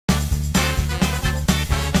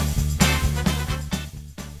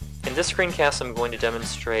In this screencast, I'm going to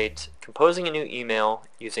demonstrate composing a new email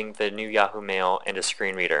using the new Yahoo Mail and a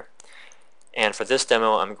screen reader. And for this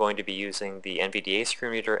demo, I'm going to be using the NVDA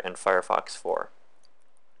screen reader and Firefox 4.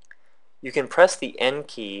 You can press the N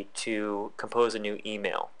key to compose a new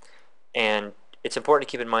email. And it's important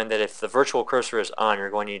to keep in mind that if the virtual cursor is on, you're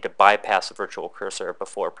going to need to bypass the virtual cursor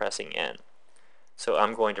before pressing N. So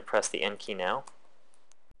I'm going to press the N key now.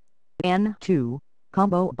 N2,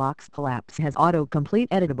 combo box collapse has autocomplete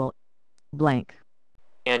editable, blank.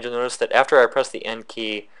 And you'll notice that after I press the N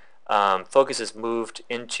key, focus is moved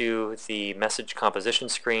into the message composition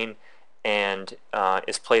screen and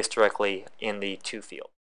is placed directly in the to field.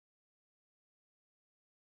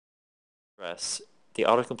 The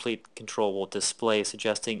autocomplete control will display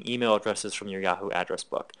suggesting email addresses from your Yahoo address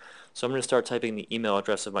book. So I'm going to start typing the email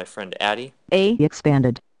address of my friend Addie. A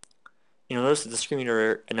expanded. You'll notice that the screen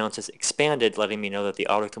reader announces expanded, letting me know that the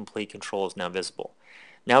autocomplete control is now visible.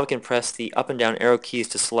 Now we can press the up and down arrow keys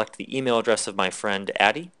to select the email address of my friend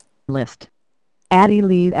Addie. List. Addie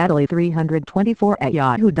Lee Adley 324 at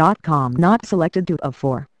yahoo.com not selected 2 of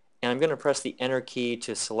 4. And I'm going to press the enter key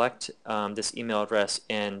to select this email address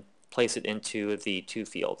and place it into the to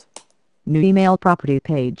field. New email property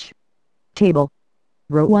page. Table.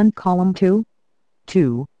 Row 1 column 2.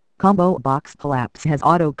 2. Combo box collapse has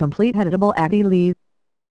autocomplete editable Addie Lee.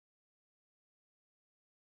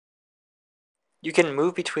 You can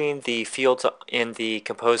move between the fields in the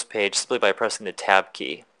compose page simply by pressing the tab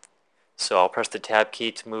key. So I'll press the tab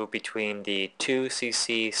key to move between the to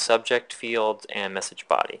CC subject field and message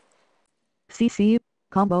body. CC,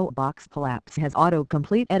 combo box collapse has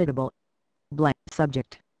autocomplete editable, blank.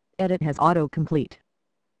 Subject, edit has autocomplete,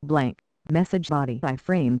 blank. Message body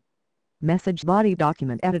iframe, message body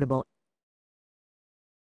document editable.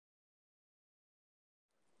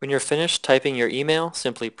 When you're finished typing your email,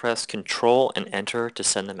 simply press Ctrl and Enter to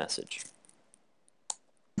send the message.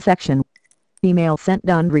 Section, email sent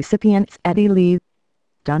done recipients Addie Lee,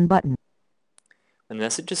 done button. When the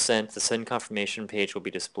message is sent, the send confirmation page will be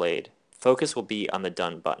displayed. Focus will be on the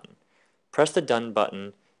Done button. Press the Done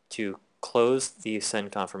button to close the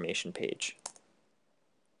send confirmation page.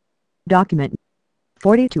 Document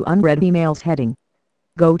 42 unread emails heading.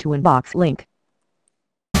 Go to inbox link.